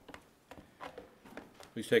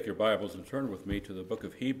Please take your Bibles and turn with me to the book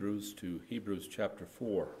of Hebrews, to Hebrews chapter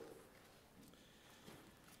 4.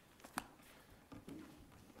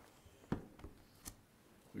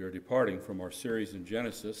 We are departing from our series in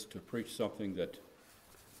Genesis to preach something that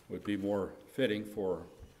would be more fitting for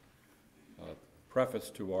a preface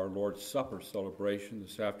to our Lord's Supper celebration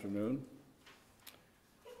this afternoon.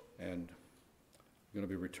 And we're going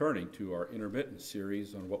to be returning to our intermittent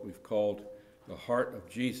series on what we've called the heart of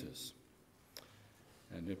Jesus.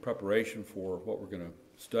 And in preparation for what we're going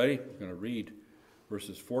to study, we're going to read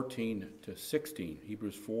verses 14 to 16.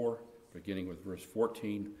 Hebrews 4, beginning with verse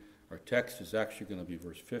 14. Our text is actually going to be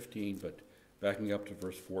verse 15, but backing up to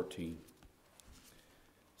verse 14.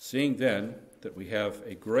 Seeing then that we have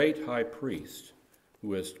a great high priest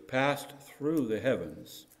who has passed through the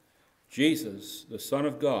heavens, Jesus, the Son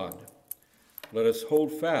of God, let us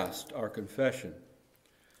hold fast our confession.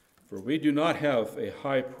 For we do not have a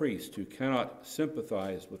high priest who cannot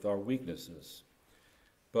sympathize with our weaknesses,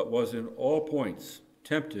 but was in all points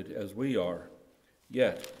tempted as we are,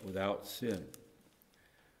 yet without sin.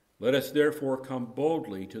 Let us therefore come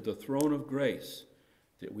boldly to the throne of grace,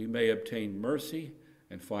 that we may obtain mercy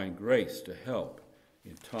and find grace to help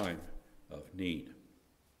in time of need.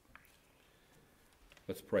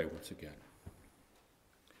 Let's pray once again.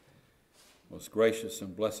 Most gracious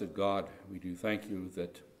and blessed God, we do thank you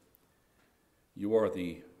that you are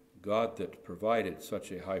the God that provided such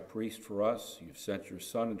a high priest for us. You've sent your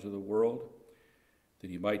Son into the world that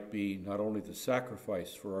he might be not only the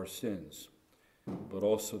sacrifice for our sins, but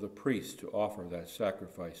also the priest to offer that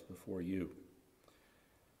sacrifice before you.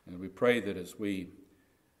 And we pray that as we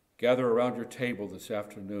gather around your table this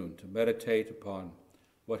afternoon to meditate upon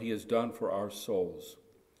what he has done for our souls,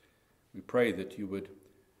 we pray that you would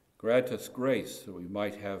grant us grace that we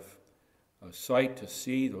might have a sight to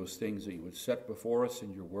see those things that you would set before us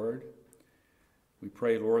in your word. We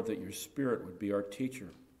pray, Lord, that your Spirit would be our teacher.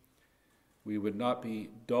 We would not be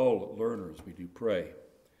dull learners, we do pray.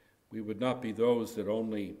 We would not be those that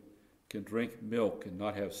only can drink milk and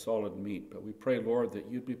not have solid meat, but we pray, Lord, that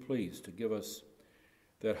you'd be pleased to give us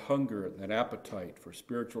that hunger and that appetite for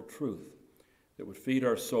spiritual truth that would feed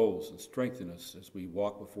our souls and strengthen us as we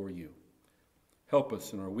walk before you. Help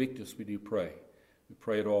us in our weakness, we do pray. We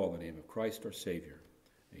pray it all in the name of Christ our Savior.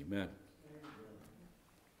 Amen.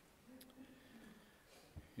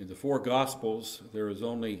 In the four Gospels, there is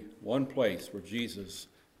only one place where Jesus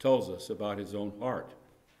tells us about his own heart.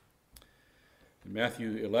 In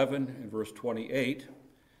Matthew 11 and verse 28,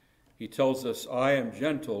 he tells us, I am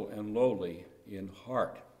gentle and lowly in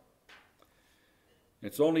heart.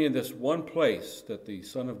 It's only in this one place that the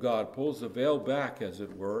Son of God pulls the veil back, as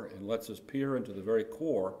it were, and lets us peer into the very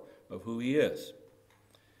core of who he is.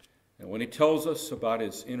 And when he tells us about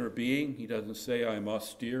his inner being, he doesn't say, I am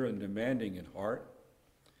austere and demanding in heart.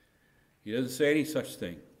 He doesn't say any such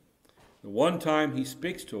thing. The one time he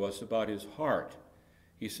speaks to us about his heart,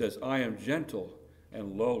 he says, I am gentle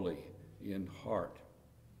and lowly in heart.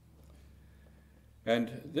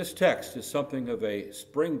 And this text is something of a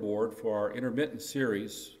springboard for our intermittent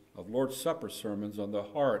series of Lord's Supper sermons on the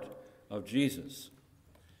heart of Jesus.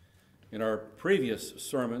 In our previous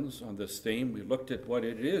sermons on this theme, we looked at what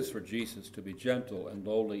it is for Jesus to be gentle and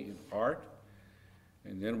lowly in heart.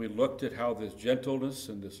 And then we looked at how this gentleness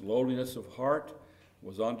and this lowliness of heart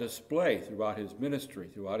was on display throughout his ministry,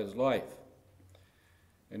 throughout his life.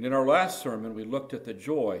 And in our last sermon, we looked at the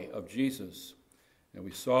joy of Jesus. And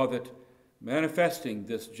we saw that manifesting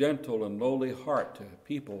this gentle and lowly heart to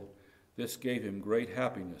people, this gave him great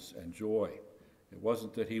happiness and joy. It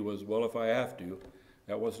wasn't that he was, well, if I have to.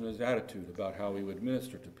 That wasn't his attitude about how he would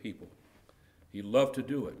minister to people. He loved to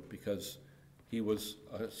do it because he was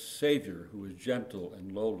a Savior who was gentle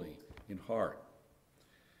and lowly in heart.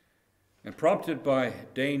 And prompted by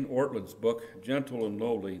Dane Ortland's book, Gentle and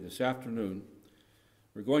Lowly, this afternoon,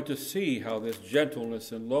 we're going to see how this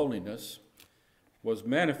gentleness and lowliness was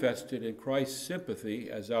manifested in Christ's sympathy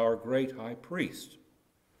as our great high priest.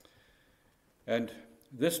 And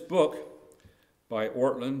this book by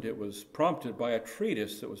Ortland, it was prompted by a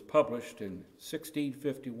treatise that was published in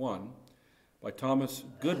 1651 by Thomas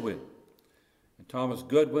Goodwin. And Thomas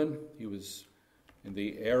Goodwin, he was in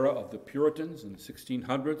the era of the Puritans in the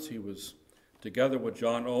 1600s. He was together with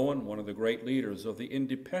John Owen, one of the great leaders of the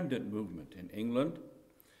independent movement in England.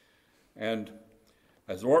 And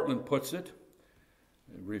as Ortland puts it,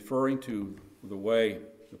 referring to the way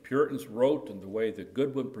the Puritans wrote and the way that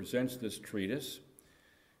Goodwin presents this treatise,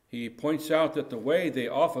 he points out that the way they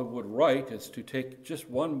often would write is to take just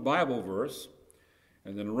one Bible verse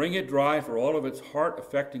and then wring it dry for all of its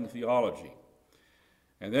heart-affecting theology.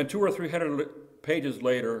 And then 200 or 300 pages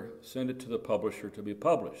later, send it to the publisher to be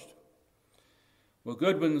published. Well,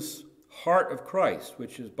 Goodwin's Heart of Christ,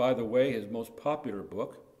 which is, by the way, his most popular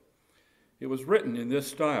book, it was written in this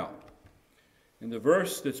style. And the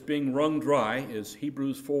verse that's being wrung dry is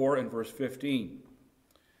Hebrews 4 and verse 15.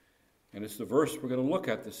 And it's the verse we're going to look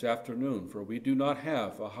at this afternoon. For we do not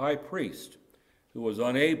have a high priest who was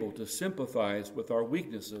unable to sympathize with our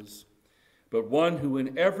weaknesses, but one who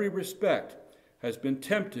in every respect has been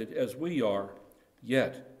tempted as we are,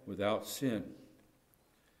 yet without sin.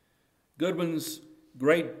 Goodwin's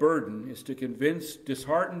great burden is to convince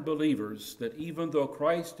disheartened believers that even though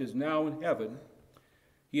Christ is now in heaven,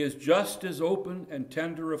 he is just as open and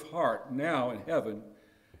tender of heart now in heaven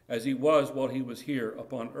as he was while he was here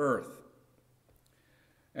upon earth.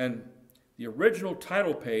 And the original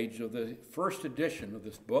title page of the first edition of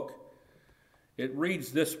this book, it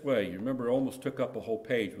reads this way. You remember it almost took up a whole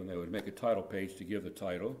page when they would make a title page to give the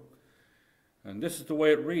title. And this is the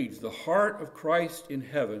way it reads: The Heart of Christ in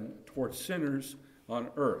Heaven Toward Sinners on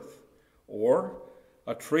Earth, or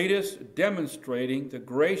a treatise demonstrating the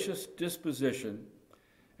gracious disposition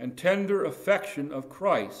and tender affection of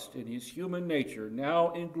Christ in his human nature,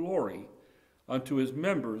 now in glory, unto his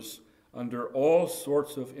members under all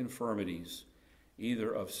sorts of infirmities,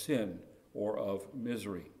 either of sin or of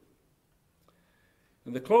misery.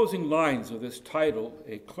 And the closing lines of this title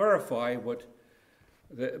clarify what,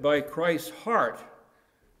 by Christ's heart,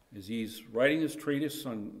 as he's writing his treatise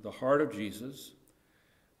on the heart of Jesus,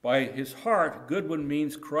 by his heart, Goodwin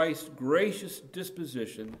means Christ's gracious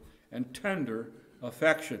disposition and tender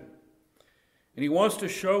affection. And he wants to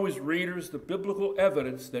show his readers the biblical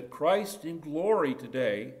evidence that Christ in glory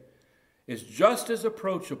today is just as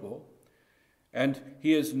approachable, and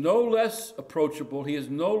he is no less approachable, he is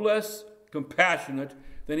no less compassionate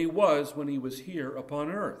than he was when he was here upon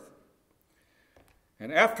earth.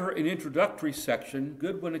 And after an introductory section,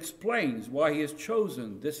 Goodwin explains why he has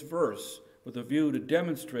chosen this verse with a view to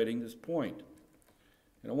demonstrating this point.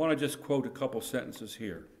 And I want to just quote a couple sentences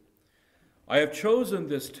here. I have chosen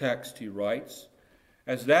this text, he writes,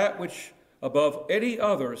 as that which above any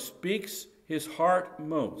other speaks his heart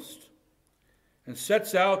most, and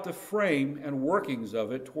sets out the frame and workings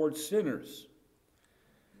of it towards sinners.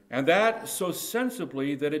 And that so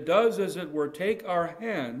sensibly that it does, as it were, take our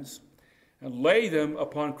hands and lay them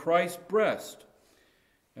upon Christ's breast,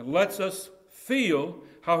 and lets us feel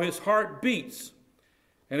how his heart beats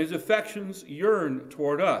and his affections yearn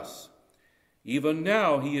toward us. Even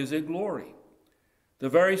now he is in glory. The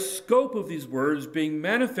very scope of these words being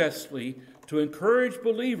manifestly to encourage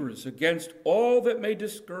believers against all that may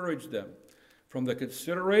discourage them from the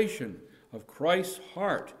consideration of Christ's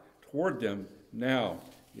heart toward them now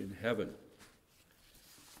in heaven.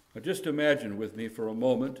 Now just imagine with me for a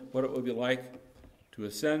moment what it would be like to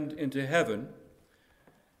ascend into heaven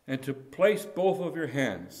and to place both of your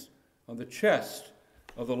hands on the chest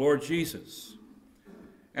of the Lord Jesus.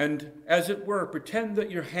 And as it were, pretend that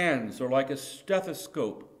your hands are like a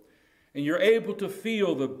stethoscope and you're able to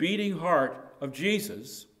feel the beating heart of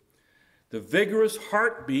Jesus, the vigorous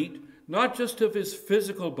heartbeat, not just of his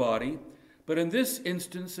physical body, but in this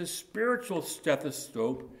instance, a spiritual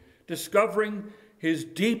stethoscope, discovering his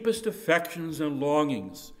deepest affections and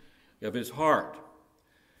longings of his heart.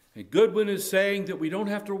 And Goodwin is saying that we don't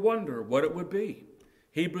have to wonder what it would be.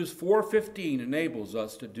 Hebrews 4:15 enables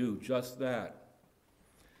us to do just that.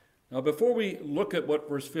 Now, before we look at what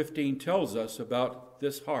verse 15 tells us about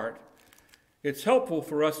this heart, it's helpful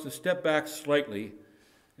for us to step back slightly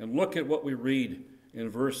and look at what we read in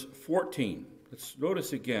verse 14. Let's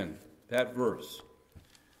notice again that verse.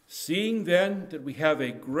 Seeing then that we have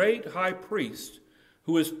a great high priest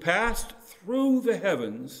who has passed through the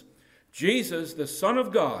heavens, Jesus, the Son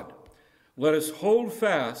of God, let us hold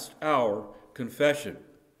fast our confession.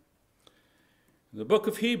 In the book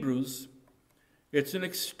of Hebrews, it's an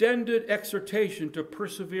extended exhortation to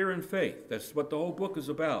persevere in faith. That's what the whole book is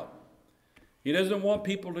about. He doesn't want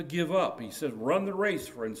people to give up. He says, run the race,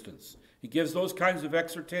 for instance. He gives those kinds of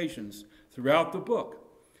exhortations throughout the book.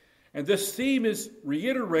 And this theme is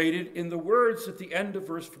reiterated in the words at the end of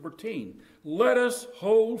verse 14. Let us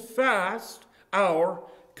hold fast our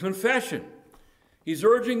confession. He's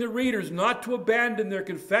urging the readers not to abandon their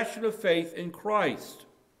confession of faith in Christ.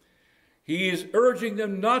 He is urging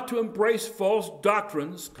them not to embrace false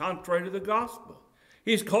doctrines contrary to the gospel.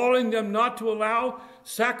 He's calling them not to allow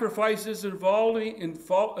sacrifices involved in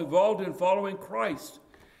following Christ,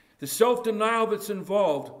 the self-denial that's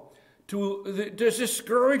involved, to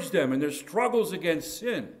discourage them in their struggles against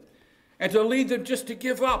sin, and to lead them just to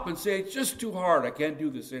give up and say, it's just too hard, I can't do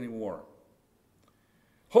this anymore.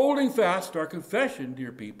 Holding fast our confession,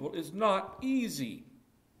 dear people, is not easy.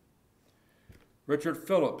 Richard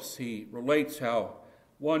Phillips, he relates how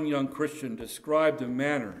one young Christian described the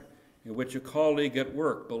manner in which a colleague at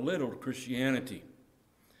work belittled Christianity.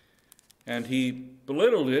 And he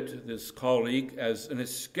belittled it, this colleague, as an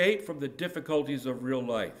escape from the difficulties of real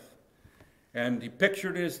life. And he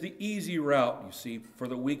pictured it as the easy route, you see, for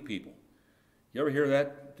the weak people. You ever hear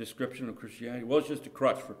that description of Christianity? Well, it's just a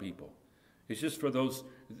crutch for people. It's just for those.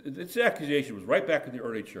 This accusation was right back in the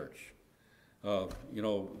early church.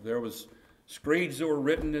 There was screeds that were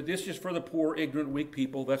written. This is just for the poor, ignorant, weak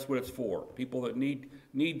people. That's what it's for. People that need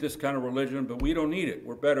this kind of religion, but we don't need it.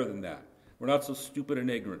 We're better than that. We're not so stupid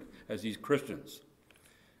and ignorant as these Christians.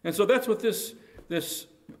 And so that's what this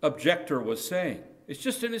objector was saying. It's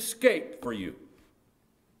just an escape for you.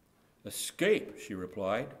 Escape, she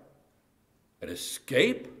replied. An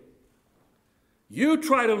escape? You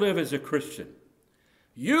try to live as a Christian.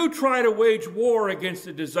 You try to wage war against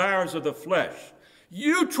the desires of the flesh.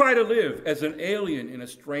 You try to live as an alien in a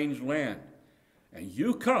strange land. And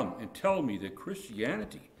you come and tell me that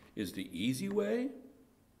Christianity is the easy way?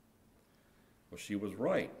 Well, she was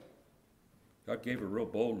right. God gave her real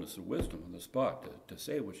boldness and wisdom on the spot to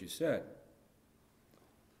say what she said.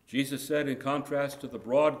 Jesus said, in contrast to the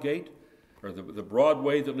broad gate, or the broad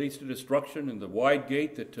way that leads to destruction and the wide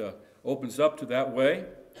gate that opens up to that way,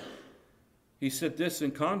 he said this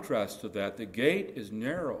in contrast to that: the gate is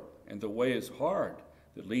narrow and the way is hard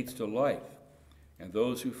that leads to life, and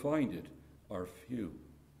those who find it are few.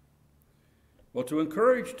 Well, to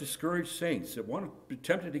encourage discouraged saints that want to be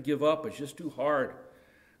tempted to give up, it's just too hard,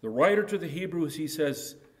 the writer to the Hebrews, he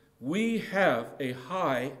says, we have a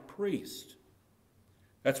high priest.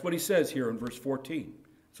 That's what he says here in verse 14.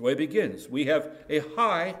 That's the way it begins. We have a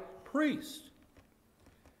high priest.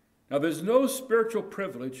 Now, there's no spiritual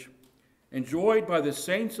privilege enjoyed by the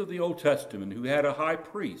saints of the Old Testament who had a high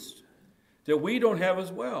priest that we don't have as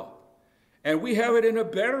well. And we have it in a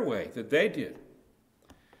better way than they did.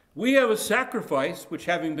 We have a sacrifice which,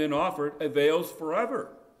 having been offered, avails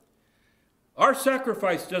forever. Our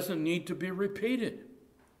sacrifice doesn't need to be repeated.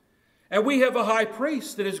 And we have a high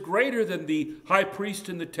priest that is greater than the high priest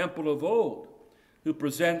in the temple of old,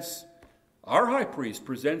 our high priest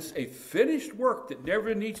presents a finished work that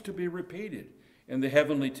never needs to be repeated in the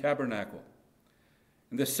heavenly tabernacle.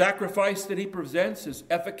 And the sacrifice that he presents is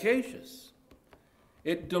efficacious.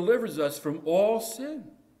 It delivers us from all sin.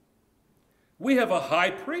 We have a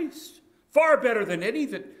high priest, far better than any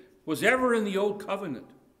that was ever in the old covenant.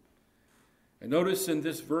 And notice in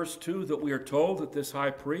this verse 2 that we are told that this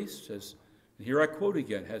high priest has, and here I quote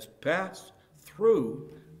again, has passed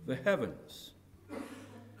through the heavens.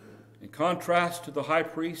 In contrast to the high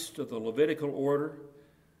priest of the Levitical order,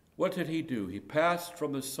 what did he do? He passed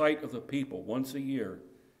from the sight of the people once a year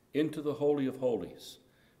into the Holy of Holies,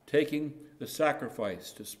 taking the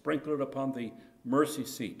sacrifice to sprinkle it upon the mercy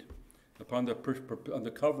seat, upon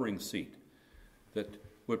the covering seat that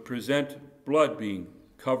would present blood being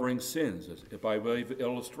covering sins by way of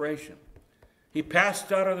illustration. He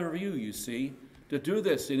passed out of their view, you see, to do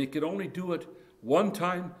this, and he could only do it one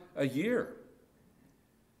time a year.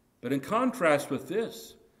 But in contrast with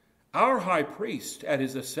this, our high priest at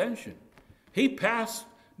his ascension, he passed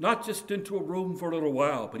not just into a room for a little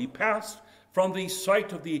while, but he passed from the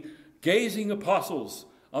sight of the gazing apostles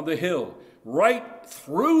on the hill right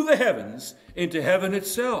through the heavens into heaven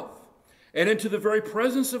itself and into the very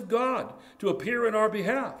presence of God to appear in our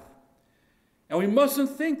behalf. And we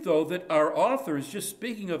mustn't think, though, that our author is just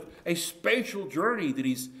speaking of a spatial journey that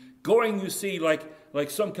he's going, you see, like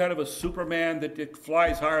some kind of a Superman that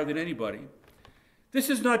flies higher than anybody. This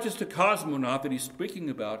is not just a cosmonaut that he's speaking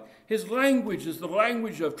about. His language is the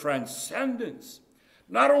language of transcendence.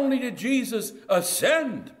 Not only did Jesus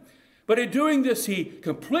ascend, but in doing this, he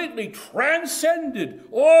completely transcended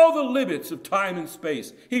all the limits of time and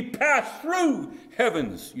space. He passed through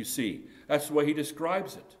heavens, you see. That's the way he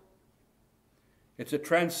describes it. It's a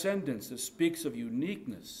transcendence that speaks of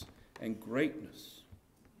uniqueness and greatness.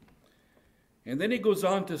 And then he goes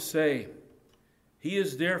on to say, he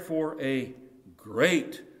is therefore a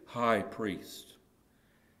great high priest.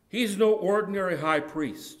 He's no ordinary high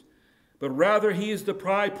priest, but rather he is the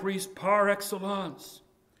high priest par excellence.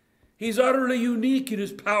 He's utterly unique in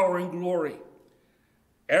his power and glory.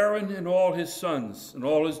 Aaron and all his sons and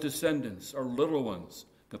all his descendants are little ones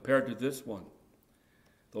compared to this one.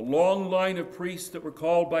 The long line of priests that were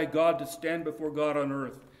called by God to stand before God on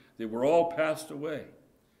earth, they were all passed away.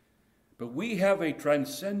 But we have a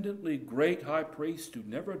transcendently great high priest who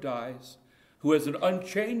never dies, who has an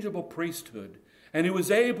unchangeable priesthood, and who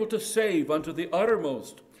is able to save unto the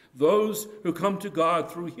uttermost those who come to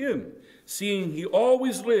God through him, seeing he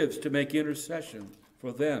always lives to make intercession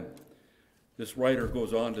for them. This writer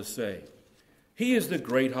goes on to say, he is the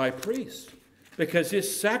great high priest because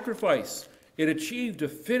his sacrifice, it achieved a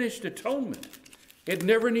finished atonement. It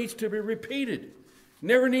never needs to be repeated,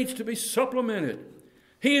 never needs to be supplemented.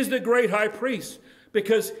 He is the great high priest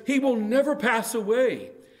because he will never pass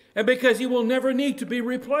away and because he will never need to be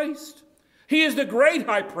replaced. He is the great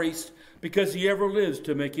high priest because he ever lives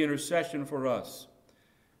to make intercession for us.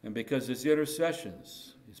 And because his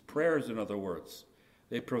intercessions, his prayers in other words,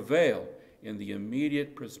 they prevail in the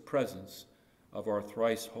immediate presence of our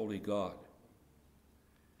thrice holy God.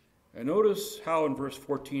 And notice how in verse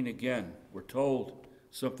 14 again, we're told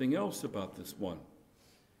something else about this one.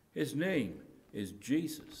 His name is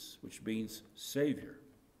Jesus, which means Savior.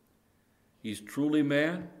 He's truly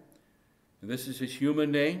man, and this is his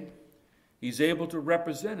human name. He's able to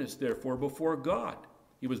represent us, therefore, before God.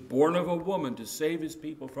 He was born of a woman to save his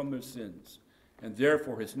people from their sins, and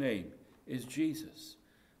therefore his name is Jesus.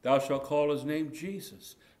 Thou shalt call his name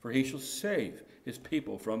Jesus, for he shall save his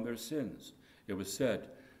people from their sins. It was said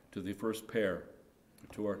to the first pair,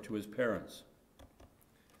 to his parents.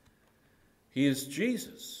 He is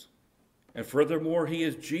Jesus, and furthermore, he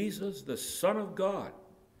is Jesus, the Son of God.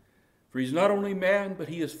 For he's not only man, but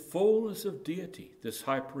he is fullness of deity, this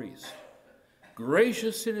high priest.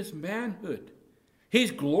 Gracious in his manhood.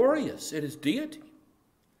 He's glorious in his deity.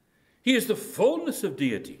 He is the fullness of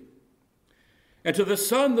deity. And to the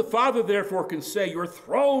Son, the Father therefore can say, your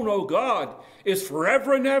throne, O God, is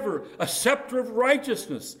forever and ever. A scepter of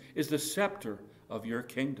righteousness is the scepter of your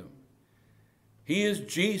kingdom. He is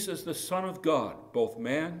Jesus, the Son of God, both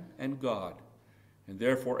man and God, and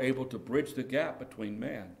therefore able to bridge the gap between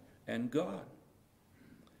man and God.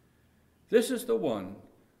 This is the one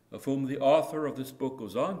of whom the author of this book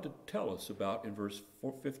goes on to tell us about in verse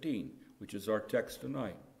 15, which is our text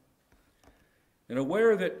tonight. And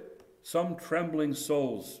aware that some trembling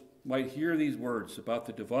souls might hear these words about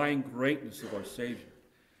the divine greatness of our Savior,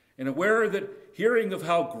 and aware that hearing of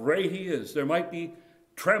how great he is, there might be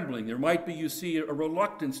trembling, there might be, you see, a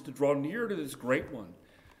reluctance to draw near to this great one.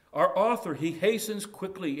 Our author, he hastens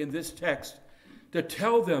quickly in this text to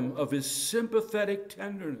tell them of his sympathetic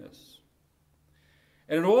tenderness.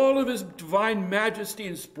 And in all of his divine majesty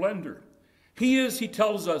and splendor, he is, he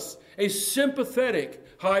tells us, a sympathetic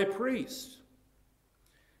high priest.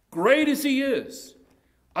 Great as he is,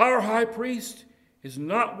 our high priest is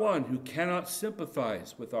not one who cannot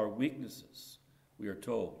sympathize with our weaknesses, we are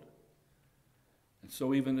told. And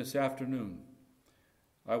so even this afternoon,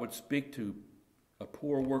 I would speak to a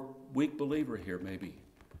poor, weak believer here maybe,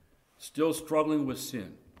 still struggling with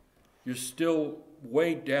sin. You're still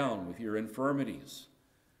weighed down with your infirmities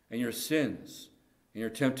and your sins and your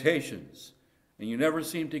temptations, and you never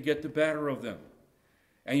seem to get the better of them.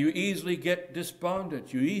 And you easily get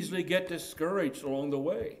despondent. You easily get discouraged along the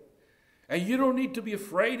way. And you don't need to be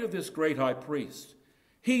afraid of this great high priest.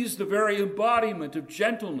 He's the very embodiment of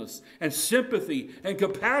gentleness and sympathy and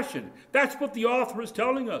compassion. That's what the author is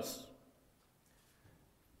telling us.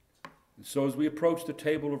 And so as we approach the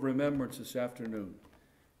table of remembrance this afternoon,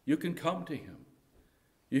 you can come to him.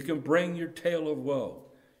 You can bring your tale of woe.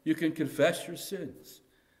 You can confess your sins.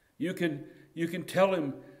 You can tell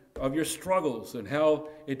him of your struggles and how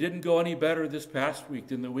it didn't go any better this past week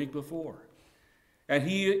than the week before. And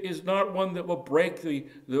he is not one that will break the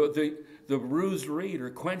bruised reed or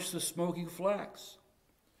quench the smoking flax.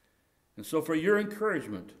 And so for your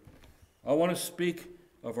encouragement, I want to speak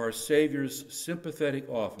of our Savior's sympathetic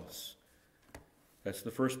office. That's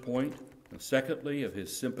the first point. And secondly, of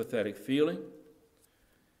his sympathetic feeling.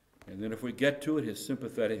 And then if we get to it, his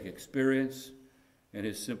sympathetic experience and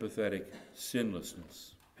his sympathetic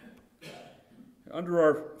sinlessness. Under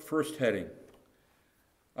our first heading,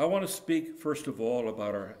 I want to speak first of all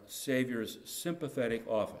about our Savior's sympathetic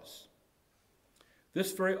office.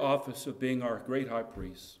 This very office of being our great high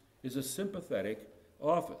priest is a sympathetic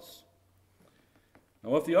office.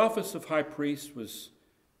 Now, if the office of high priest was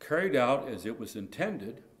carried out as it was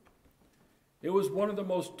intended, it was one of the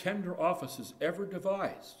most tender offices ever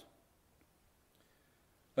devised.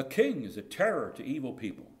 A king is a terror to evil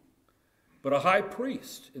people. But a high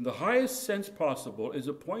priest, in the highest sense possible, is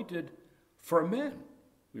appointed for men.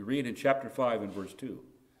 We read in chapter 5 and verse 2.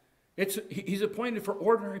 He's appointed for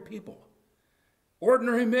ordinary people.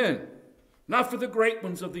 Ordinary men. Not for the great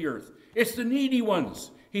ones of the earth. It's the needy ones.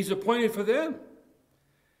 He's appointed for them.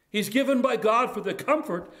 He's given by God for the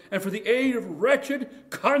comfort and for the aid of wretched,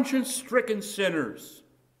 conscience-stricken sinners.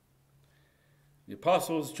 The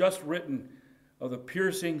apostle has just written of the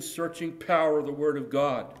piercing, searching power of the Word of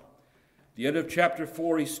God. The end of chapter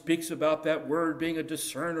 4, he speaks about that word being a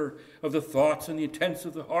discerner of the thoughts and the intents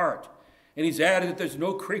of the heart. And he's added that there's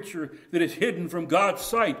no creature that is hidden from God's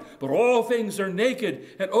sight, but all things are naked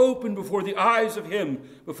and open before the eyes of him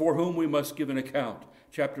before whom we must give an account.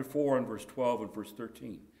 Chapter 4 and verse 12 and verse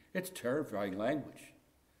 13. It's terrifying language.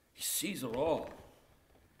 He sees it all.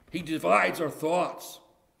 He divides our thoughts.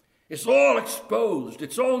 It's all exposed.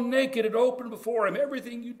 It's all naked and open before him.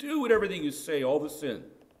 Everything you do and everything you say, all the sin.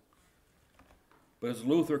 But as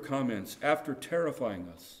Luther comments, after terrifying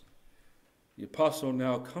us, the apostle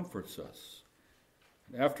now comforts us.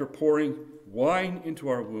 And after pouring wine into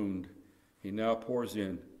our wound, he now pours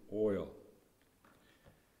in oil.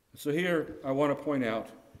 So here I want to point out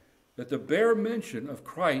that the bare mention of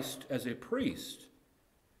Christ as a priest,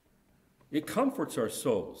 it comforts our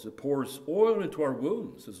souls. It pours oil into our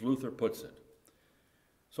wounds, as Luther puts it.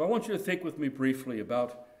 So I want you to think with me briefly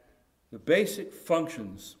about the basic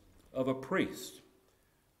functions of a priest.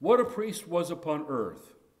 What a priest was upon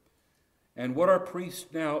earth, and what our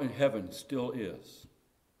priest now in heaven still is.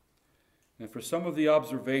 And for some of the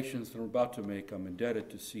observations that I'm about to make, I'm indebted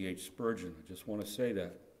to C.H. Spurgeon. I just want to say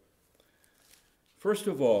that. First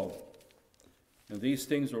of all, and these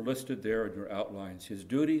things are listed there in your outlines, his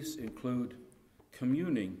duties include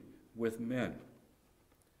communing with men.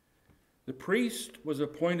 The priest was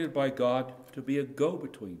appointed by God to be a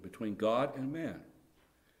go-between between God and man.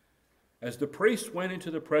 As the priest went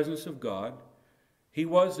into the presence of God, he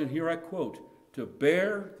was, and here I quote, to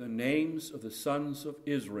bear the names of the sons of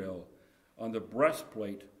Israel on the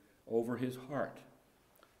breastplate over his heart.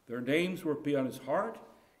 Their names were to be on his heart.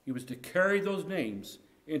 He was to carry those names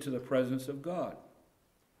into the presence of God.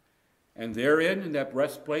 And therein, in that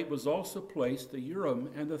breastplate, was also placed the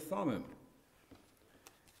Urim and the Thummim.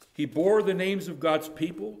 He bore the names of God's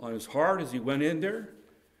people on his heart as he went in there,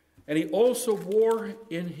 and he also wore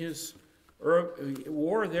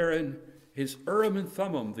therein his Urim and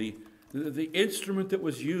Thummim, the instrument that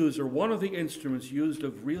was used, or one of the instruments used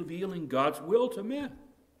of revealing God's will to men,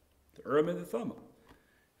 the Urim and the Thummim.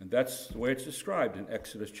 And that's the way it's described in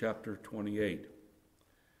Exodus chapter 28.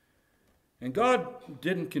 And God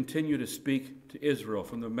didn't continue to speak to Israel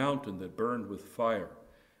from the mountain that burned with fire,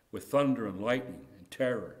 with thunder and lightning and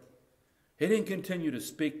terror. He didn't continue to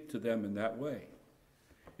speak to them in that way.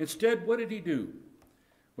 Instead, what did he do?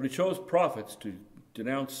 Well, he chose prophets to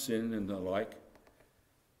denounce sin and the like,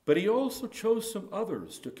 but he also chose some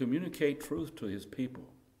others to communicate truth to his people.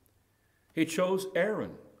 He chose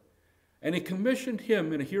Aaron, and he commissioned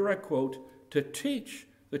him, and here I quote, to teach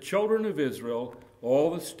the children of Israel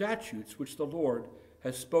all the statutes which the Lord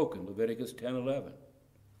has spoken, Leviticus 10:11.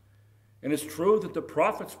 And it's true that the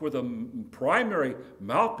prophets were the primary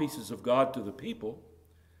mouthpieces of God to the people,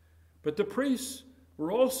 but the priests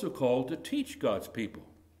were also called to teach God's people.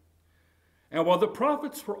 And while the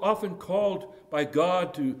prophets were often called by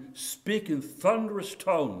God to speak in thunderous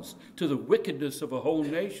tones to the wickedness of a whole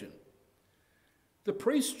nation, the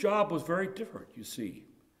priest's job was very different, you see.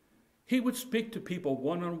 He would speak to people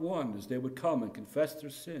one-on-one as they would come and confess their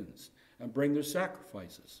sins and bring their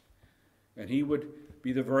sacrifices. And he would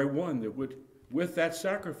be the very one that would, with that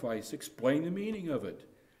sacrifice, explain the meaning of it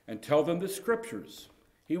and tell them the scriptures.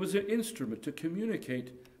 He was an instrument to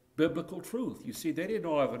communicate biblical truth. You see, they didn't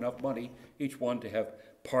all have enough money, each one, to have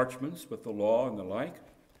parchments with the law and the like.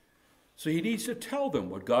 So he needs to tell them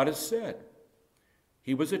what God has said.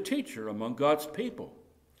 He was a teacher among God's people.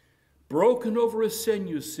 Broken over his sin,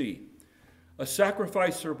 you see, a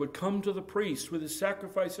sacrificer would come to the priest with his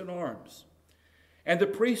sacrifice in arms. And the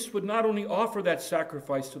priest would not only offer that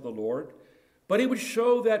sacrifice to the Lord, but he would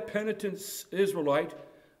show that penitent Israelite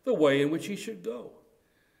the way in which he should go.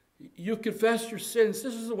 You confess your sins.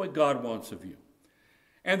 This is the way God wants of you.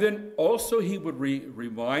 And then also he would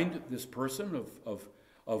remind this person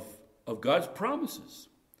of God's promises.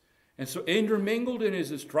 And so intermingled in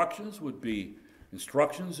his instructions would be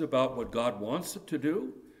instructions about what God wants to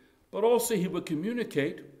do, but also he would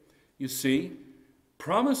communicate, you see,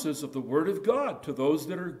 promises of the Word of God to those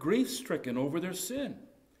that are grief-stricken over their sin.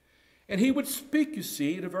 And he would speak, you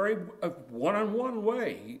see, in a very one-on-one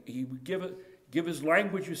way. He would give his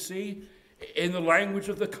language, you see, in the language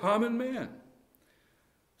of the common man.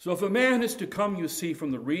 So if a man is to come, you see,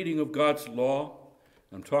 from the reading of God's law,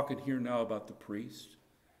 I'm talking here now about the priest,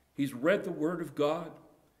 he's read the Word of God,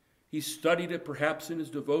 he's studied it perhaps in his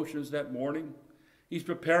devotions that morning, he's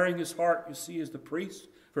preparing his heart, you see, as the priest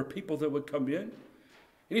for people that would come in.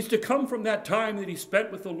 And he's to come from that time that he spent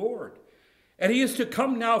with the Lord. And he is to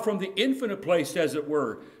come now from the infinite place, as it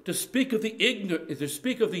were, to speak of the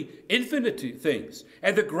infinite things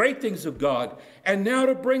and the great things of God, and now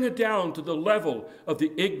to bring it down to the level of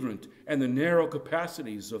the ignorant and the narrow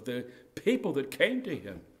capacities of the people that came to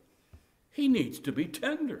him. He needs to be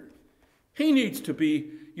tender. He needs to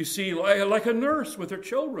be, you see, like a nurse with her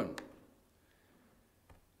children.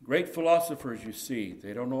 Great philosophers, you see,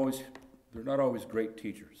 they're not always great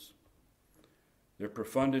teachers. Their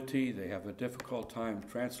profundity, they have a difficult time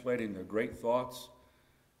translating their great thoughts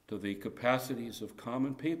to the capacities of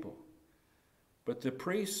common people. But the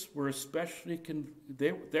priests were especially,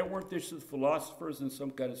 they weren't just philosophers in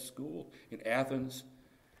some kind of school in Athens.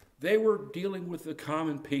 They were dealing with the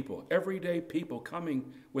common people, everyday people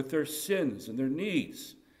coming with their sins and their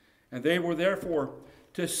needs. And they were therefore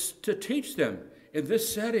to teach them in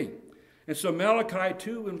this setting. And so Malachi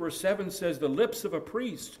 2 and verse 7 says, the lips of a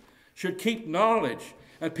priest should keep knowledge,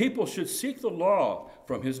 and people should seek the law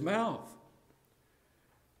from his mouth.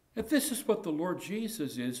 And this is what the Lord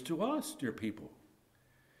Jesus is to us, dear people.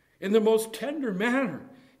 In the most tender manner,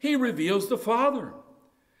 he reveals the Father.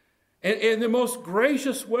 And in the most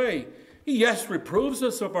gracious way, he, yes, reproves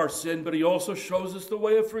us of our sin, but he also shows us the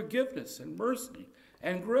way of forgiveness and mercy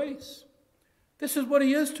and grace. This is what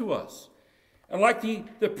he is to us. And like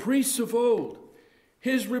the priests of old,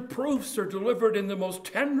 his reproofs are delivered in the most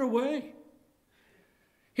tender way.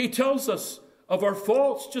 He tells us of our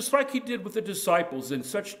faults, just like he did with the disciples, in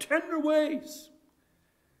such tender ways.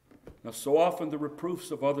 Now, so often the reproofs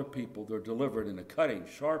of other people, they're delivered in a cutting,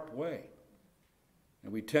 sharp way.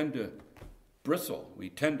 And we tend to bristle. We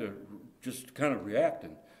tend to just kind of react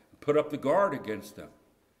and put up the guard against them.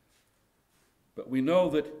 But we know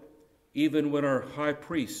that even when our high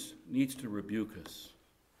priest needs to rebuke us,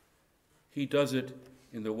 he does it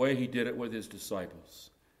in the way he did it with his disciples,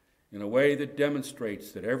 in a way that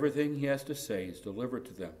demonstrates that everything he has to say is delivered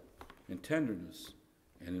to them in tenderness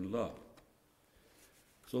and in love.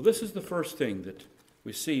 So this is the first thing that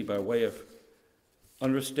we see by way of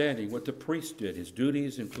understanding what the priest did. His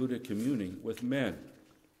duties included communing with men.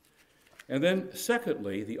 And then,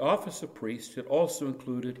 secondly, the office of priest had also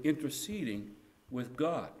included interceding with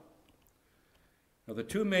God. Now, the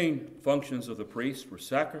two main functions of the priest were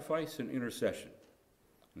sacrifice and intercession.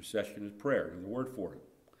 Intercession is prayer, and the word for it.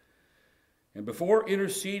 And before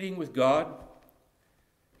interceding with God,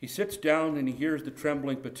 he sits down and he hears the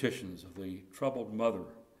trembling petitions of the troubled mother.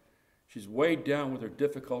 She's weighed down with her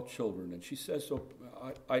difficult children, and she says, "So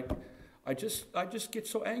I just get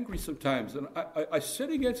so angry sometimes, and I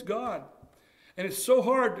sin against God, and it's so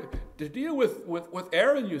hard to deal with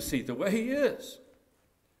Aaron. You see the way he is."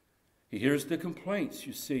 He hears the complaints,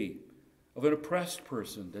 you see, of an oppressed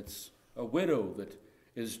person that's a widow that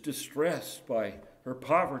is distressed by her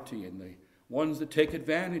poverty and the ones that take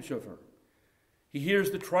advantage of her. He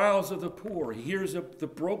hears the trials of the poor. He hears of the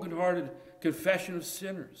brokenhearted confession of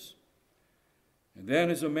sinners. And then,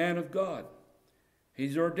 as a man of God,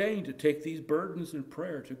 he's ordained to take these burdens in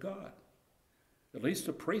prayer to God. At least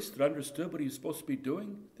a priest that understood what he was supposed to be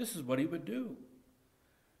doing, this is what he would do.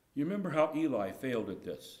 You remember how Eli failed at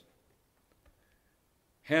this.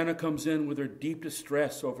 Hannah comes in with her deep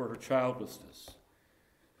distress over her childlessness.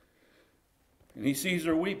 And he sees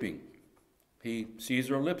her weeping. He sees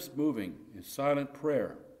her lips moving in silent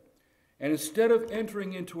prayer. And instead of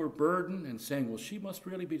entering into her burden and saying, well, she must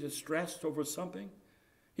really be distressed over something,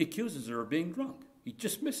 he accuses her of being drunk. He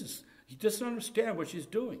doesn't understand what she's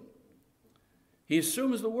doing. He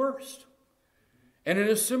assumes the worst. And in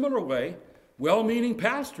a similar way, well-meaning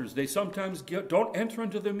pastors, they sometimes don't enter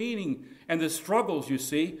into the meaning and the struggles, you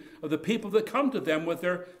see, of the people that come to them with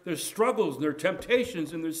their struggles and their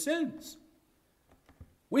temptations and their sins.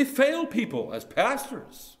 We fail people as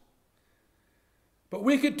pastors. But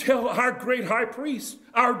we could tell our great high priest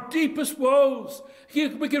our deepest woes.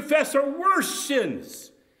 We confess our worst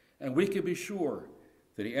sins. And we can be sure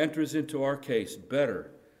that he enters into our case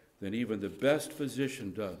better than even the best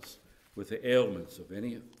physician does with the ailments of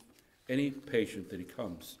any patient that he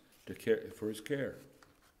comes to care for his care.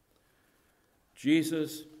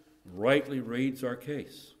 Jesus rightly reads our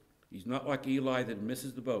case. He's not like Eli that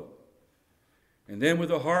misses the boat. And then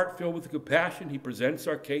with a heart filled with compassion, he presents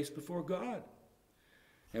our case before God.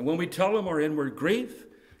 And when we tell him our inward grief,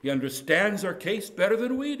 he understands our case better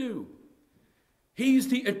than we do. He's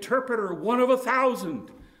the interpreter, one of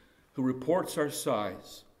 1,000, who reports our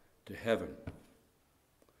sighs to heaven.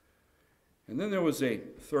 And then there was a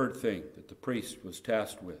third thing that the priest was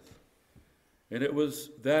tasked with, and it was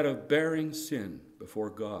that of bearing sin before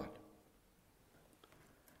God.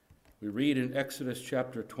 We read in Exodus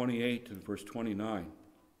chapter 28 and verse 29,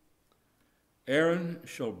 Aaron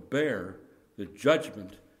shall bear the the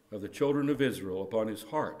judgment of the children of Israel upon his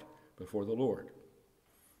heart before the Lord.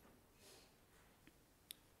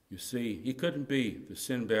 You see, he couldn't be the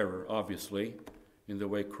sin bearer, obviously, in the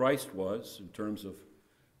way Christ was, in terms of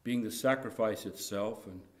being the sacrifice itself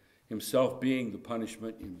and himself being the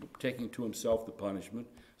punishment, taking to himself the punishment,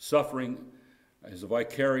 suffering as a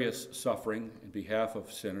vicarious suffering in behalf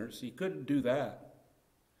of sinners. He couldn't do that.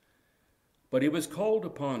 But he was called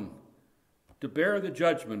upon to bear the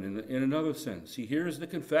judgment in another sense. He hears the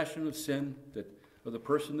confession of sin of the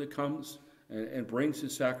person that comes and brings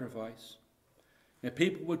his sacrifice. And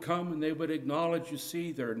people would come and they would acknowledge, you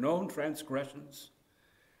see, their known transgressions.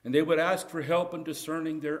 And they would ask for help in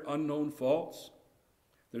discerning their unknown faults,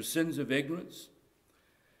 their sins of ignorance.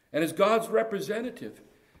 And as God's representative,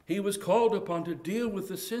 he was called upon to deal with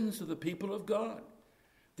the sins of the people of God.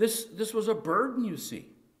 This was a burden, you see.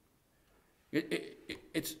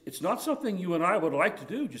 It's not something you and I would like to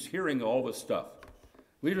do, just hearing all this stuff.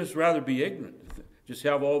 We'd just rather be ignorant, just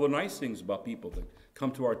have all the nice things about people that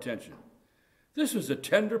come to our attention. This was a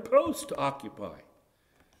tender post to occupy.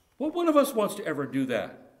 What one of us wants to ever do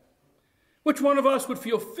that? Which one of us would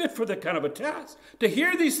feel fit for that kind of a task? To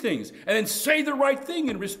hear these things and then say the right thing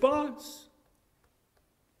in response.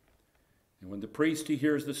 And when the priest, he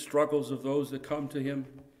hears the struggles of those that come to him,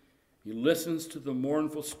 he listens to the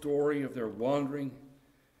mournful story of their wandering.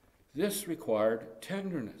 This required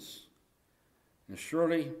tenderness. And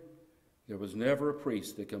surely there was never a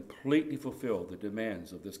priest that completely fulfilled the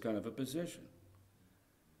demands of this kind of a position.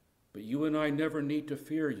 But you and I never need to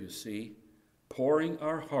fear, you see, pouring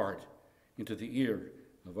our heart into the ear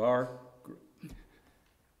of our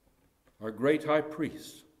great high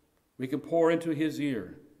priest. We can pour into his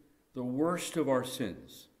ear the worst of our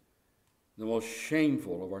sins, the most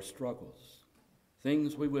shameful of our struggles,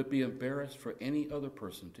 things we would be embarrassed for any other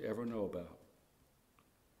person to ever know about.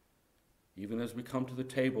 Even as we come to the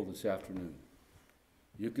table this afternoon,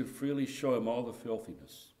 you can freely show him all the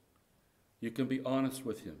filthiness. You can be honest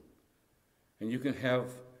with him. And you can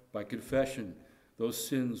have, by confession, those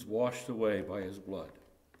sins washed away by his blood.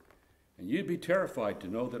 And you'd be terrified to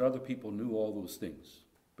know that other people knew all those things.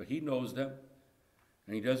 But he knows them,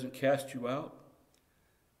 and he doesn't cast you out.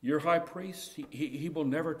 Your high priest, he will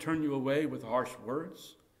never turn you away with harsh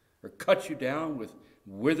words or cut you down with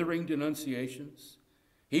withering denunciations.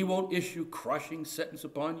 He won't issue crushing sentence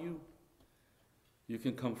upon you. You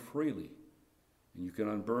can come freely, and you can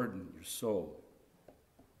unburden your soul,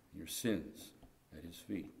 your sins at his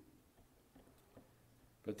feet.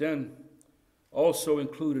 But then, also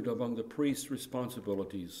included among the priest's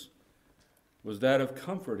responsibilities was that of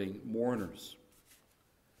comforting mourners.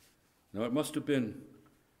 Now, it must have been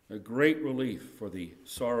a great relief for the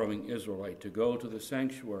sorrowing Israelite to go to the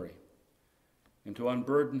sanctuary and to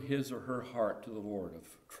unburden his or her heart to the Lord of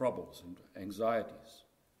troubles and anxieties,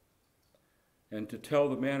 and to tell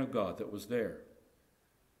the man of God that was there,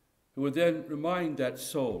 who would then remind that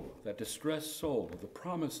soul, that distressed soul, of the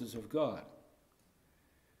promises of God.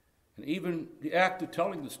 And even the act of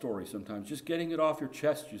telling the story sometimes, just getting it off your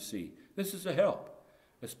chest, you see, this is a help,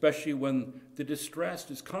 especially when the distressed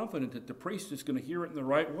is confident that the priest is going to hear it in the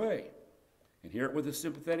right way and hear it with a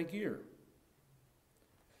sympathetic ear.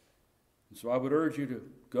 And so I would urge you to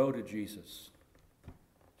go to Jesus.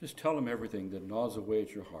 Just tell him everything that gnaws away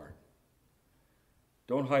at your heart.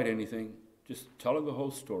 Don't hide anything. Just tell him the whole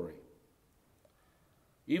story.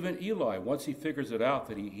 Even Eli, once he figures it out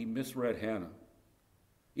that he misread Hannah,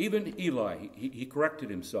 even Eli, he corrected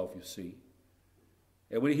himself, you see.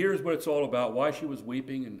 And when he hears what it's all about, why she was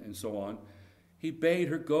weeping and so on, he bade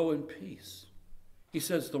her go in peace. He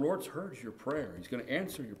says, the Lord's heard your prayer. He's going to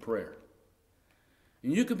answer your prayer.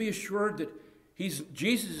 And you can be assured that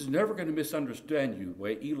Jesus is never going to misunderstand you the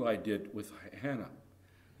way Eli did with Hannah.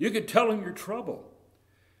 You could tell him your trouble.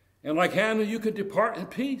 And like Hannah, you could depart in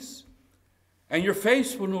peace. And your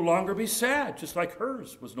face will no longer be sad, just like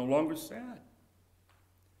hers was no longer sad.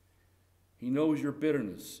 He knows your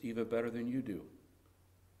bitterness even better than you do.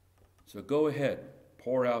 So go ahead,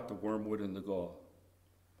 pour out the wormwood and the gall.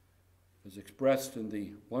 As expressed in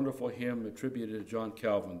the wonderful hymn attributed to John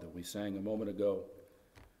Calvin that we sang a moment ago,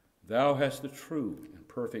 thou hast the true and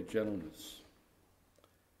perfect gentleness.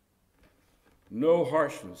 No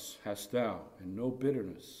harshness hast thou, and no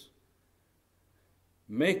bitterness.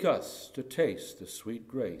 Make us to taste the sweet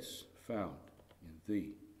grace found in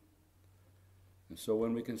thee. And so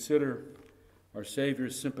when we consider our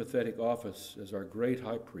Savior's sympathetic office as our great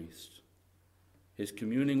high priest, his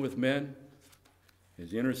communing with men,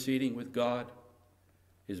 his interceding with God,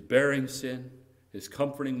 his bearing sin, his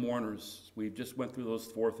comforting mourners, we just went through those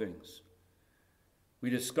four things. we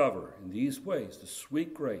discover in these ways the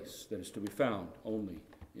sweet grace that is to be found only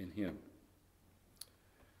in him.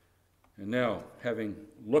 And now, having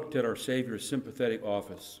looked at our Savior's sympathetic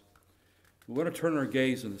office, we want to turn our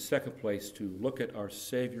gaze in the second place to look at our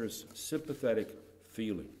Savior's sympathetic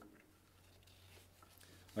feeling.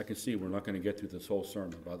 I can see we're not going to get through this whole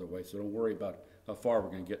sermon, by the way, so don't worry about how far we're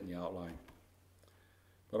going to get in the outline.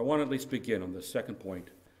 But I want to at least begin on the second point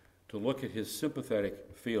to look at his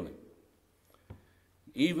sympathetic feeling.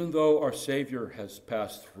 Even though our Savior has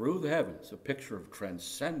passed through the heavens, a picture of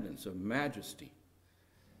transcendence, of majesty,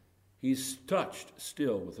 he's touched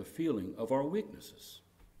still with a feeling of our weaknesses.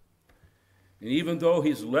 And even though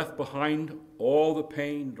he's left behind all the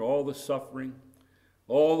pain, all the suffering,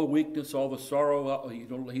 all the weakness, all the sorrow,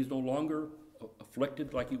 he's no longer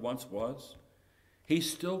afflicted like he once was, he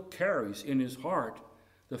still carries in his heart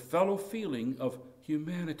the fellow feeling of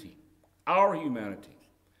humanity, our humanity.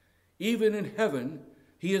 Even in heaven,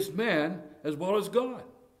 he is man as well as God.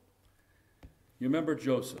 You remember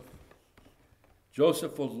Joseph.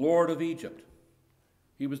 Joseph was Lord of Egypt.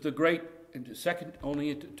 He was the great and second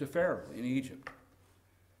only to Pharaoh in Egypt.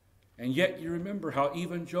 And yet you remember how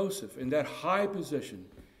even Joseph, in that high position,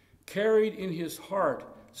 carried in his heart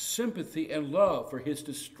sympathy and love for his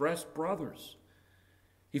distressed brothers.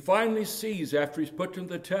 He finally sees, after he's put to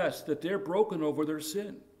the test, that they're broken over their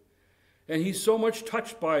sin. And he's so much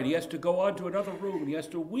touched by it, he has to go on to another room and he has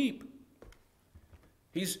to weep.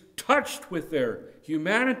 He's touched with their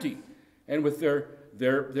humanity and with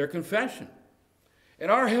their confession. And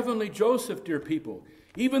our heavenly Joseph, dear people,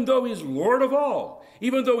 even though he's Lord of all,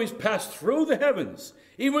 even though he's passed through the heavens,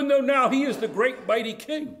 even though now he is the great mighty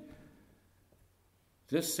King,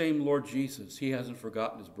 this same Lord Jesus, he hasn't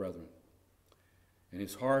forgotten his brethren. And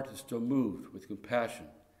his heart is still moved with compassion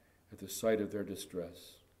at the sight of their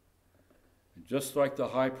distress. And just like the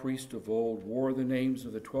high priest of old wore the names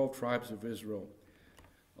of the 12 tribes of Israel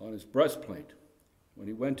on his breastplate when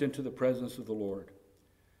he went into the presence of the Lord,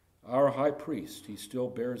 our high priest, he still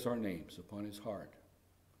bears our names upon his heart.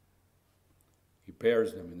 He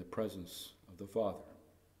bears them in the presence of the Father.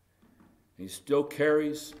 And he still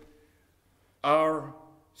carries our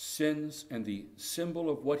sins and the symbol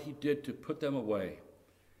of what he did to put them away.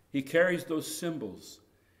 He carries those symbols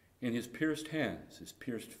in his pierced hands, his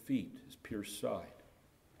pierced feet, his pierced side,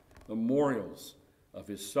 memorials of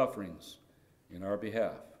his sufferings in our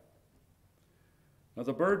behalf. Now,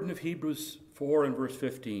 the burden of Hebrews 4 and verse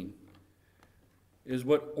 15 is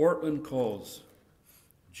what Ortlund calls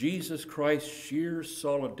Jesus Christ's sheer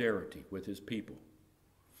solidarity with his people.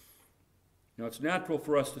 Now, it's natural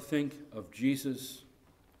for us to think of Jesus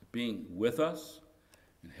being with us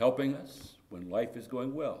and helping us when life is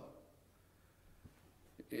going well.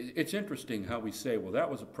 It's interesting how we say, well, that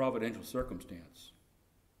was a providential circumstance.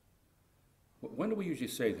 When do we usually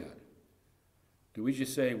say that? Do we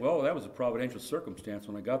just say, well, that was a providential circumstance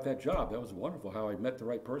when I got that job? That was wonderful how I met the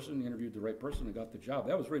right person, interviewed the right person, and got the job.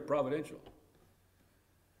 That was very providential.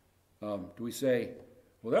 Do we say,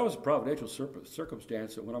 well, that was a providential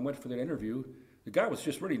circumstance that when I went for that interview, the guy was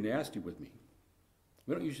just really nasty with me?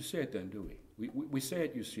 We don't usually say it then, do we? We say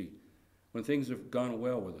it, you see, when things have gone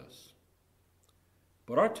well with us.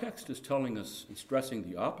 But our text is telling us and stressing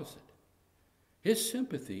the opposite. His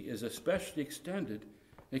sympathy is especially extended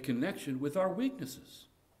in connection with our weaknesses.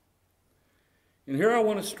 And here I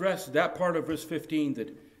want to stress that part of verse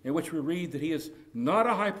 15 in which we read that he is not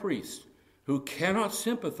a high priest who cannot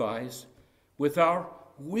sympathize with our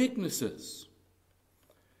weaknesses.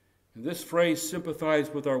 And this phrase, sympathize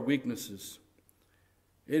with our weaknesses,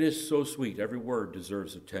 it is so sweet. Every word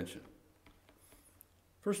deserves attention.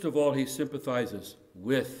 First of all, he sympathizes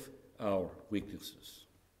with our weaknesses.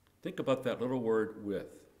 Think about that little word, with.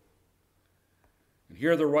 And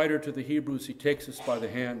here the writer to the Hebrews, he takes us by the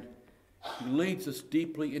hand. He leads us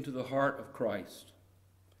deeply into the heart of Christ.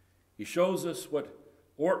 He shows us what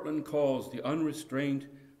Ortlund calls the unrestrained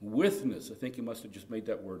witness. I think he must have just made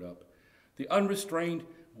that word up. The unrestrained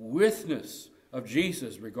witness of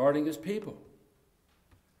Jesus regarding his people.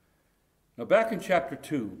 Now, back in chapter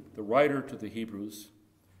 2, the writer to the Hebrews,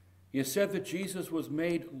 he has said that Jesus was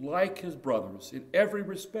made like his brothers in every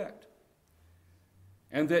respect,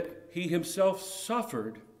 and that he himself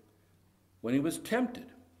suffered when he was tempted.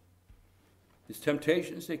 His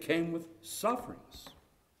temptations, they came with sufferings.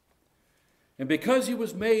 And because he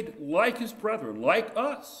was made like his brethren, like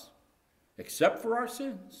us, except for our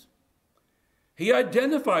sins, he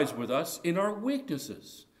identifies with us in our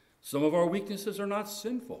weaknesses. Some of our weaknesses are not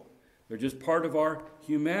sinful. They're just part of our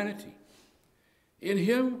humanity. In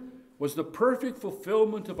him was the perfect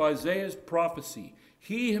fulfillment of Isaiah's prophecy.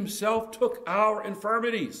 He himself took our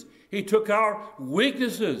infirmities. He took our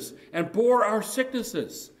weaknesses and bore our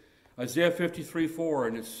sicknesses. Isaiah 53:4,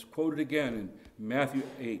 and it's quoted again in Matthew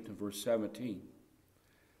 8 and verse 17.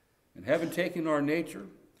 And having taken our nature,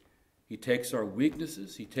 he takes our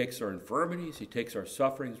weaknesses, he takes our infirmities, he takes our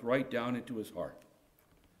sufferings right down into his heart.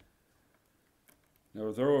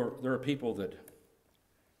 Now, there are people that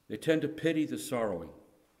they tend to pity the sorrowing,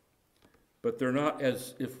 but they're not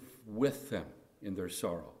as if with them in their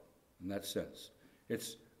sorrow, in that sense.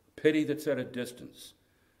 It's pity that's at a distance.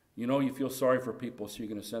 You know, you feel sorry for people, so you're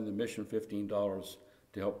going to send the mission $15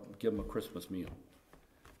 to help give them a Christmas meal.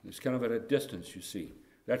 It's kind of at a distance, you see.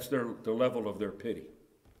 That's the level of their pity.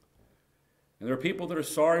 And there are people that are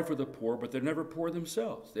sorry for the poor, but they're never poor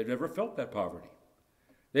themselves. They've never felt that poverty.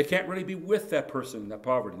 They can't really be with that person in that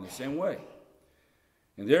poverty in the same way.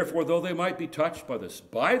 And therefore, though they might be touched by the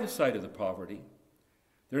sight of the poverty,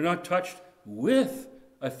 they're not touched with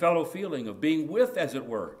a fellow feeling of being with, as it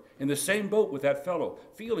were, in the same boat with that fellow,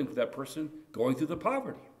 feeling for that person going through the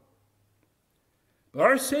poverty. But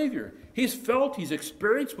our Savior, he's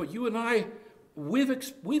experienced what you and I,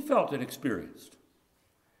 we've felt and experienced.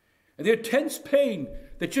 And the intense pain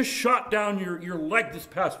that just shot down your leg this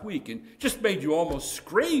past week and just made you almost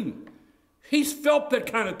scream. He's felt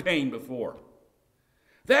that kind of pain before.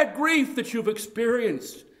 That grief that you've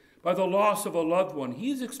experienced by the loss of a loved one,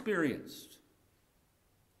 he's experienced.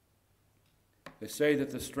 They say that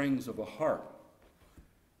the strings of a harp,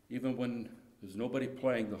 even when there's nobody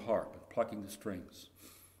playing the harp and plucking the strings,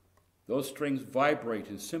 those strings vibrate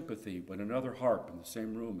in sympathy when another harp in the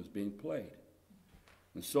same room is being played.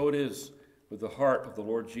 And so it is with the heart of the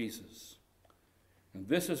Lord Jesus. And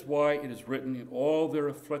this is why it is written, in all their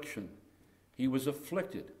affliction he was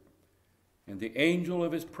afflicted, and the angel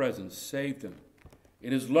of his presence saved them.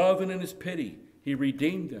 In his love and in his pity he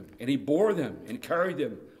redeemed them, and he bore them and carried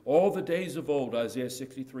them all the days of old, Isaiah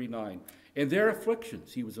 63:9. In their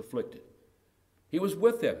afflictions he was afflicted. He was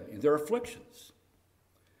with them in their afflictions.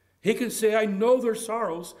 He can say, I know their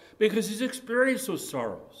sorrows, because he's experienced those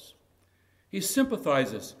sorrows. He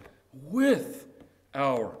sympathizes with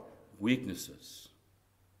our weaknesses.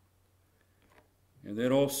 And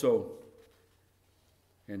then also,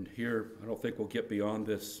 and here I don't think we'll get beyond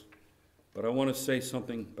this, but I want to say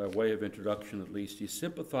something by way of introduction at least. He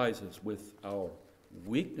sympathizes with our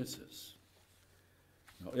weaknesses.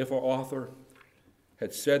 Now, if our author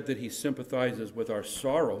had said that he sympathizes with our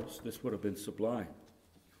sorrows, this would have been sublime.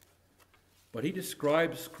 But he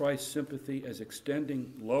describes Christ's sympathy as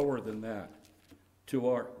extending lower than that to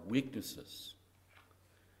our weaknesses.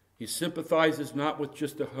 He sympathizes not with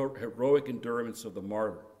just the heroic endurance of the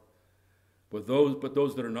martyr, but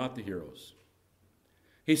those that are not the heroes.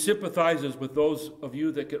 He sympathizes with those of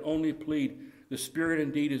you that can only plead, the spirit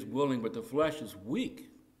indeed is willing, but the flesh is weak.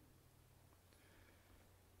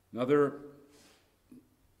 Now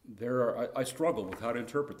I struggle with how to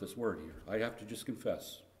interpret this word here. I have to just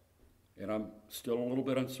confess. And I'm still a little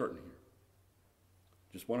bit uncertain here.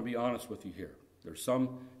 Just want to be honest with you here. There's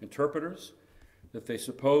some interpreters that they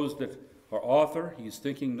suppose that our author, he's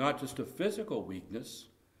thinking not just of physical weakness,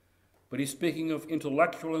 but he's speaking of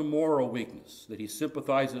intellectual and moral weakness, that he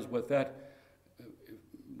sympathizes with that,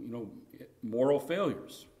 moral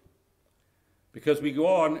failures. Because we go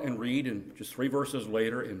on and read, in just 3 verses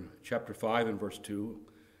later in chapter 5 and verse 2,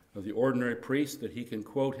 of the ordinary priest, that he can,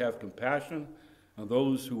 quote, have compassion on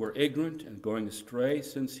those who are ignorant and going astray,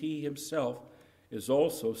 since he himself is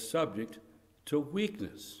also subject to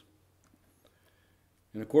weakness.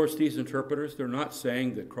 And of course, these interpreters, they're not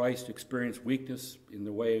saying that Christ experienced weakness in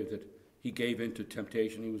the way that he gave into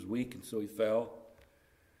temptation. He was weak, and so he fell,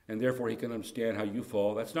 and therefore he can understand how you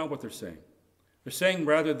fall. That's not what they're saying. They're saying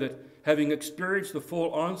rather that having experienced the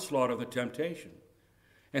full onslaught of the temptation,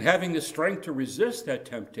 and having the strength to resist that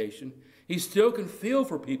temptation, he still can feel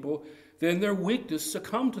for people that in their weakness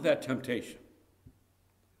succumb to that temptation.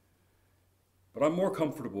 But I'm more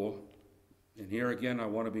comfortable, and here again I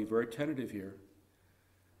want to be very tentative here,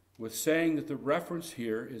 with saying that the reference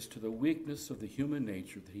here is to the weakness of the human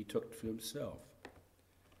nature that he took to himself.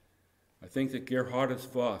 I think that Gerhardus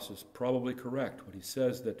Voss is probably correct when he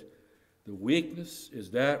says that the weakness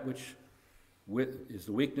is that which is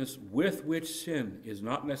the weakness with which sin is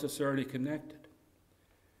not necessarily connected,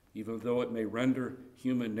 even though it may render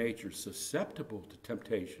human nature susceptible to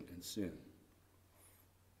temptation and sin.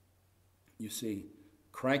 You see,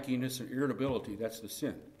 crankiness and irritability, that's the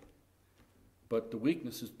sin. But the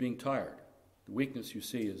weakness is being tired. The weakness, you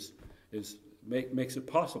see, makes it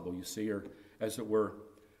possible, you see, or as it were,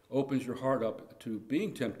 opens your heart up to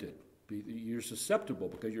being tempted. You're susceptible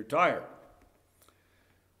because you're tired.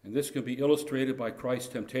 And this can be illustrated by Christ's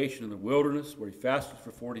temptation in the wilderness, where he fasted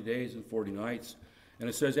for 40 days and 40 nights. And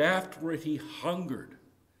it says, after it he hungered.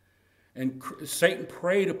 And Satan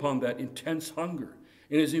preyed upon that intense hunger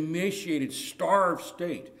in his emaciated, starved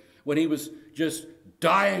state, when he was just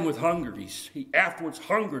dying with hunger. He afterwards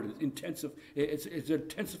hungered. It's an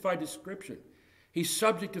intensified description. He's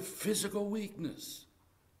subject to physical weakness.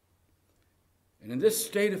 And in this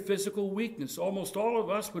state of physical weakness, almost all of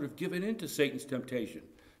us would have given in to Satan's temptation.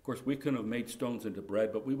 Of course, we couldn't have made stones into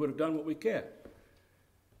bread, but we would have done what we can.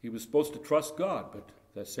 He was supposed to trust God, but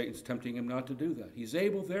that Satan's tempting him not to do that. He's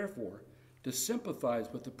able, therefore, to sympathize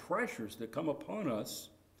with the pressures that come upon us,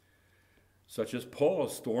 such as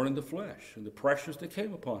Paul's thorn in the flesh and the pressures that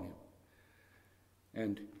came upon him.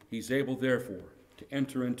 And he's able, therefore, to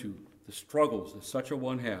enter into the struggles that such a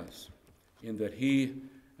one has, in that he,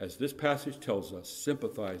 as this passage tells us,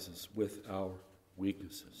 sympathizes with our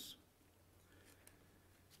weaknesses.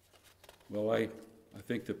 Well, I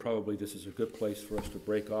think that probably this is a good place for us to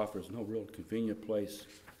break off. There's no real convenient place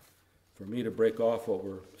for me to break off what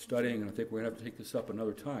we're studying, and I think we're going to have to take this up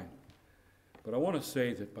another time. But I want to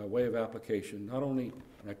say that by way of application, not only,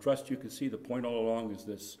 and I trust you can see the point all along, is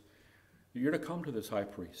this: you're to come to this high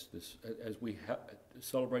priest as we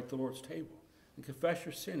celebrate the Lord's table and confess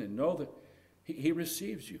your sin and know that he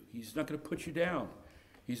receives you. He's not going to put you down.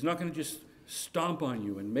 He's not going to just stomp on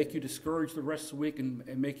you and make you discouraged the rest of the week and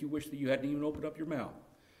make you wish that you hadn't even opened up your mouth.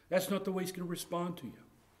 That's not the way he's going to respond to you.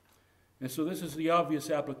 And so this is the obvious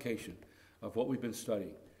application of what we've been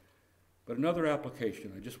studying. But another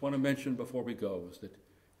application I just want to mention before we go is that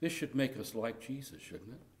this should make us like Jesus,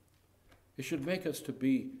 shouldn't it? It should make us to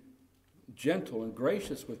be gentle and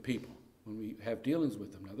gracious with people when we have dealings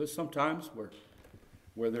with them. Now, there's some times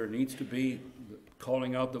where there needs to be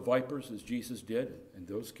calling out the vipers, as Jesus did, and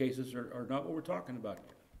those cases are not what we're talking about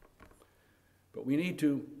here. But we need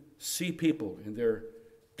to see people in their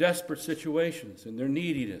desperate situations and their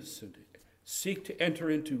neediness and seek to enter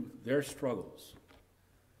into their struggles.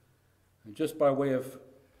 And just by way of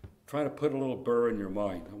trying to put a little burr in your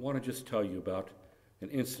mind, I want to just tell you about an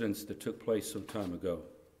incident that took place some time ago.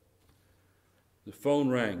 The phone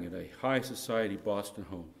rang at a high society Boston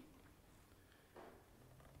home.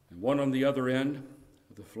 And one on the other end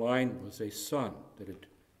of the line was a son that had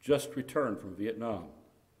just returned from Vietnam.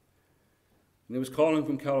 And he was calling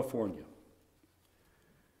from California.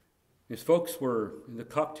 His folks were in the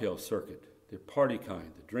cocktail circuit, the party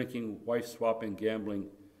kind, the drinking, wife-swapping, gambling,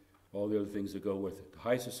 all the other things that go with it. The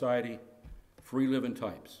high society, free-living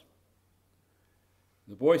types.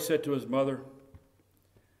 The boy said to his mother,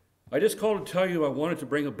 "I just called to tell you I wanted to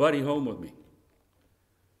bring a buddy home with me."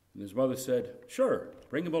 And his mother said, "Sure,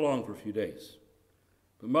 bring him along for a few days.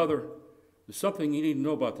 But mother, there's something you need to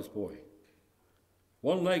know about this boy.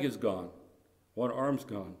 One leg is gone, one arm's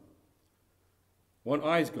gone, one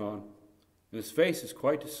eye's gone, and his face is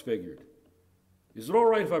quite disfigured. Is it all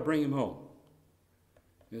right if I bring him home?"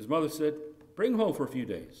 And his mother said, "Bring him home for a few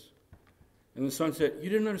days." And the son said, "You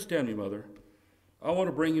didn't understand me, mother. I want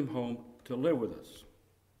to bring him home to live with us."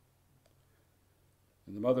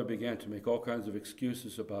 And the mother began to make all kinds of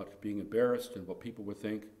excuses about being embarrassed and what people would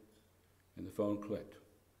think, and the phone clicked.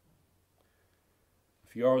 A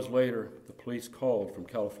few hours later, the police called from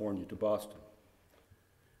California to Boston.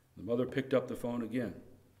 The mother picked up the phone again,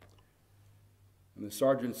 and the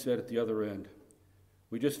sergeant said at the other end,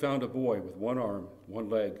 "We just found a boy with one arm, one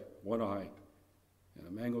leg, one eye, and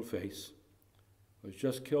a mangled face who has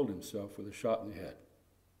just killed himself with a shot in the head.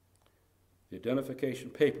 The identification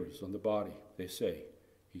papers on the body, they say,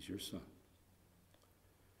 he's your son."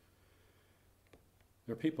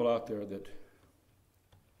 There are people out there that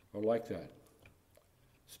are like that.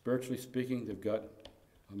 Spiritually speaking, they've got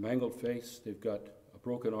a mangled face, they've got a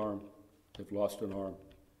broken arm, they've lost an arm.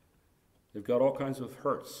 They've got all kinds of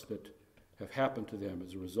hurts that have happened to them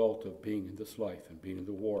as a result of being in this life and being in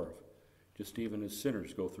the war, of just even as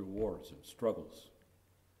sinners go through wars and struggles.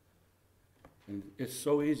 And it's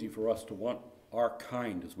so easy for us to want our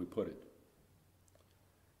kind, as we put it,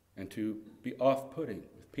 and to be off-putting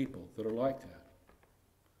with people that are like that.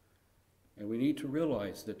 And we need to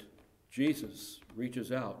realize that Jesus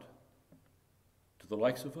reaches out to the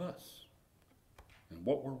likes of us. And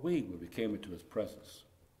what were we when we came into his presence?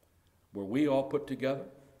 Were we all put together?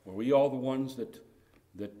 Were we all the ones that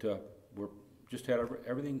were just had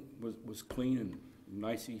everything was clean and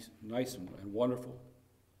nice and wonderful?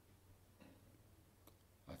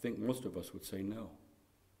 I think most of us would say no.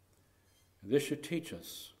 And this should teach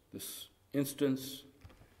us, this instance,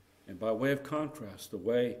 and by way of contrast, the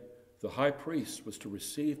way the high priest was to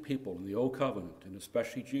receive people in the Old Covenant, and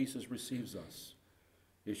especially Jesus receives us,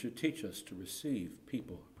 it should teach us to receive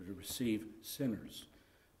people, to receive sinners,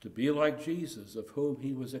 to be like Jesus, of whom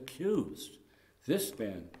he was accused. This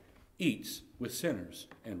man eats with sinners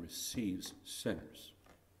and receives sinners.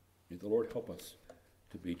 May the Lord help us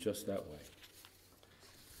to be just that way.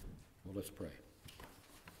 Well, let's pray.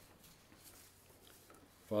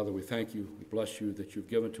 Father, we thank you, we bless you that you've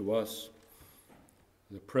given to us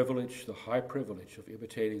the privilege, the high privilege of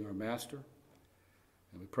imitating our Master.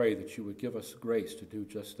 And we pray that you would give us grace to do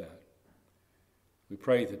just that. We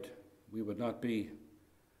pray that we would not be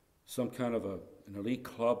some kind of an elite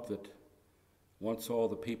club that wants all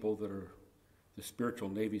the people that are the spiritual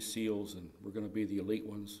Navy SEALs and we're going to be the elite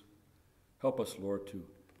ones. Help us, Lord, to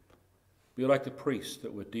be like the priests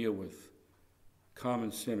that would deal with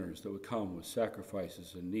common sinners that would come with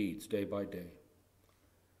sacrifices and needs day by day.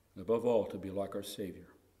 And above all, to be like our Savior.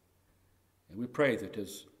 And we pray that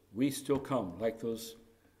as we still come like those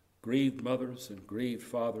grieved mothers and grieved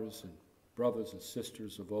fathers and brothers and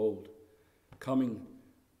sisters of old, coming,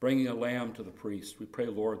 bringing a lamb to the priest, we pray,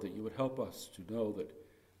 Lord, that you would help us to know that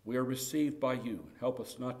we are received by you. Help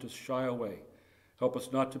us not to shy away. Help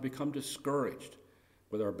us not to become discouraged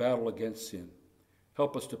with our battle against sin.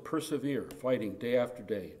 Help us to persevere, fighting day after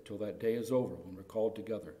day until that day is over when we're called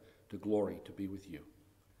together to glory to be with you.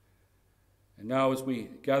 And now as we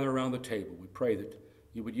gather around the table, we pray that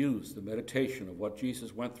you would use the meditation of what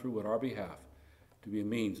Jesus went through on our behalf to be a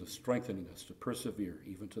means of strengthening us to persevere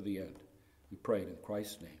even to the end. We pray it in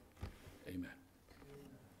Christ's name.